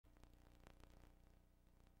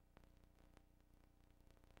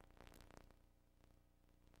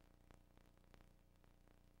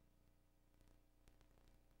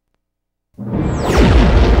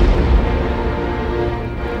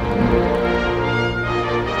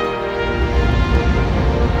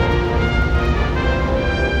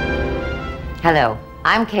Hello,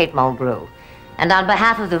 I'm Kate Mulgrew, and on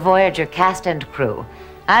behalf of the Voyager cast and crew,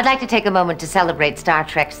 I'd like to take a moment to celebrate Star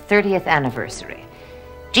Trek's 30th anniversary.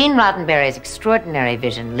 Gene Roddenberry's extraordinary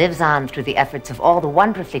vision lives on through the efforts of all the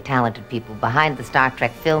wonderfully talented people behind the Star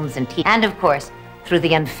Trek films and TV, and of course, through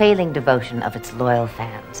the unfailing devotion of its loyal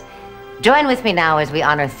fans. Join with me now as we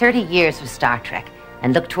honor 30 years of Star Trek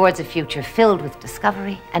and look towards a future filled with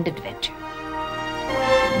discovery and adventure.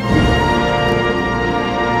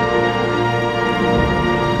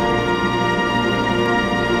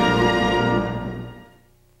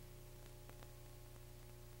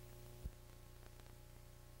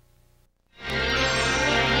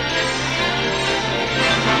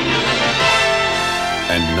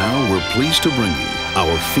 And now we're pleased to bring you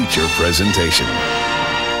our feature presentation.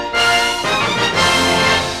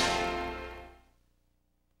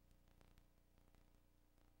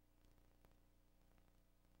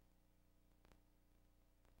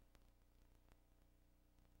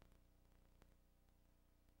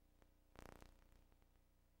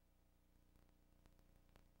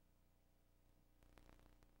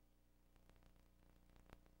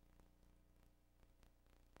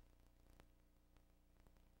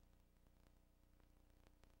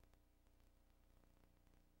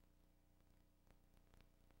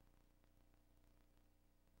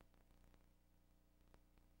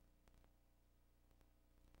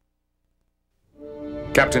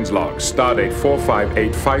 Captain's log, stardate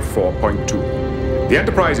 45854.2. The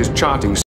Enterprise is charting